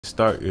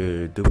Start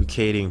your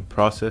duplicating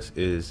process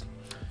is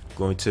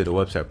going to the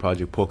website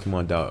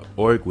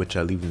projectpokemon.org, which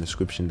I leave in the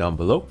description down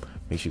below.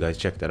 Make sure you guys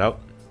check that out.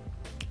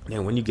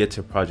 And when you get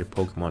to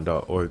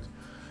projectpokemon.org,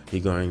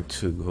 you're going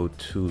to go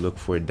to look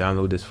for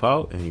download this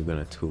file, and you're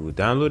going to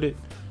download it.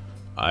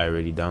 I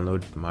already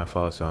downloaded my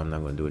file, so I'm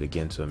not going to do it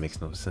again, so it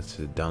makes no sense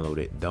to download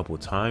it double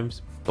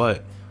times,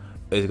 but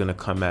it's going to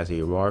come as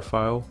a raw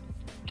file.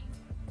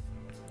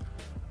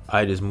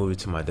 I just moved it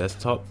to my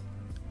desktop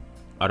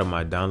out of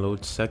my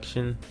download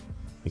section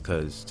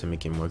because to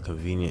make it more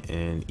convenient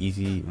and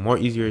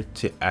easier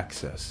to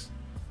access,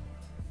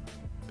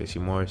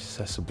 basically more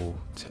accessible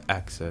to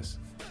access.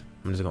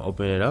 I'm just gonna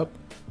open it up,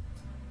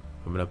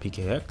 open up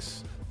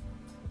PKX.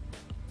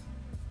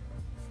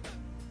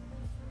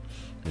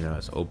 Now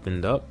it's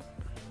opened up.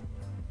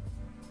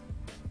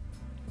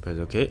 Press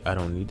OK. I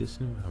don't need this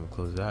anymore. I'm gonna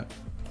close that.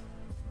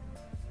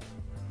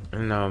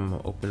 And now I'm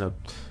gonna open up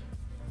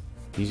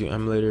using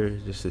emulator,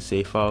 just a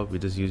save file. We're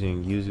just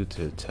using Yuzu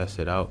to test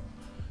it out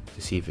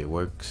to see if it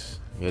works.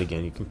 Yet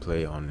again, you can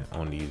play on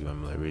the Yuzu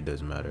emulator, it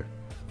doesn't matter.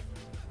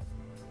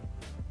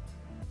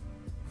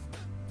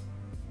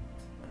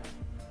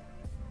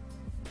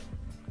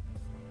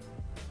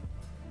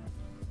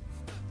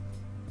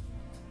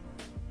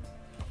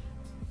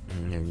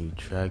 And then you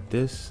drag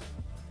this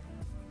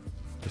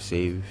to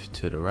save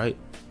to the right,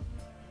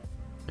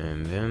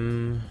 and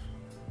then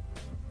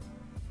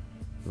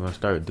you want to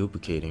start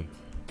duplicating.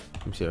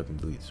 Let me see if I can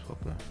delete this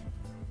Pokemon.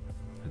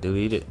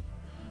 Delete it.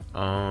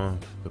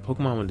 The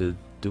Pokemon I want to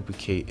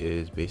duplicate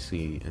is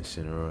basically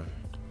Incineroar.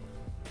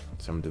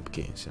 So I'm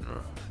duplicating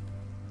Incineroar.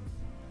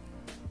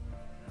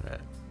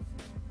 Alright.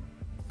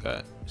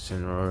 Got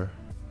Incineroar.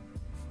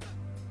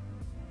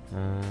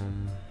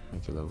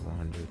 Make it level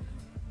 100.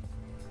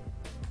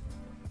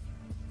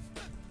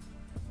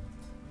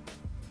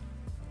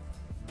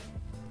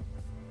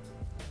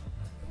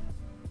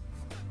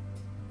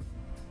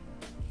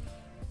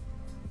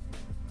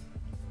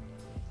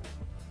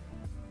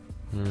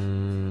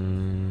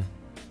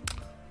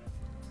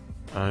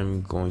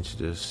 I'm going to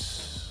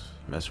just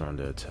mess around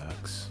the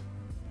attacks.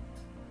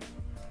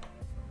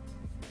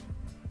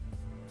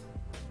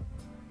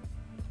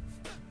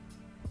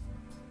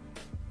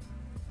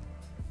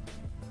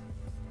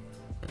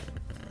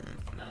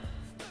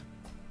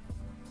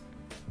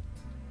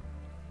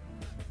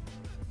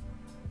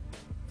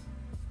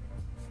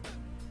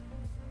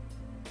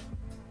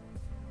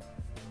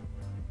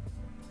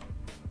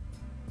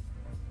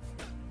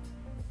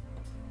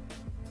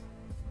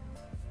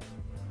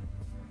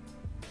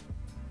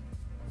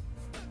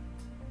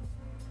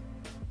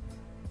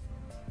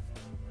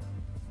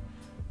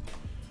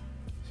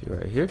 See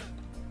right here.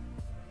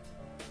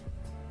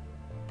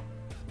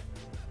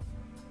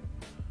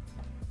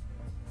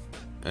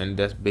 And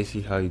that's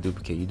basically how you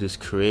duplicate. You just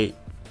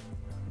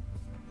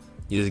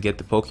get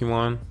the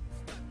Pokemon,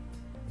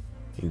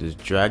 you just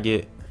drag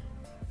it,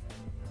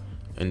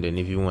 and then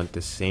if you want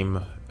the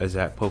same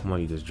exact Pokemon,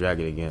 you just drag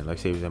it again. Like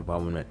say for example, I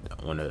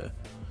want a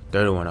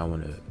third one, I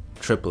want a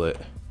triplet.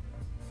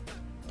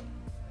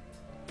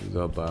 You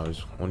go by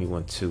only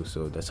 1-2,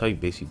 so that's how you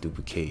basically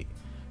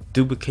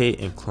duplicate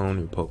and clone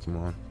your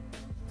Pokemon.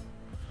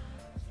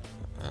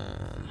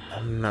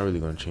 I'm not really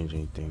going to change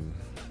anything.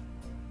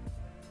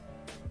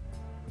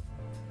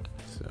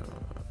 So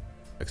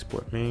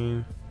export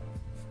main,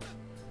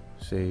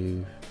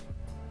 save,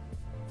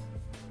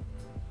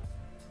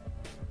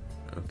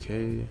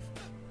 okay,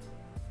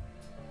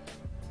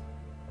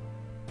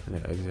 and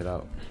then exit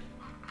out.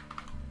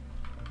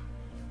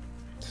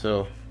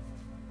 So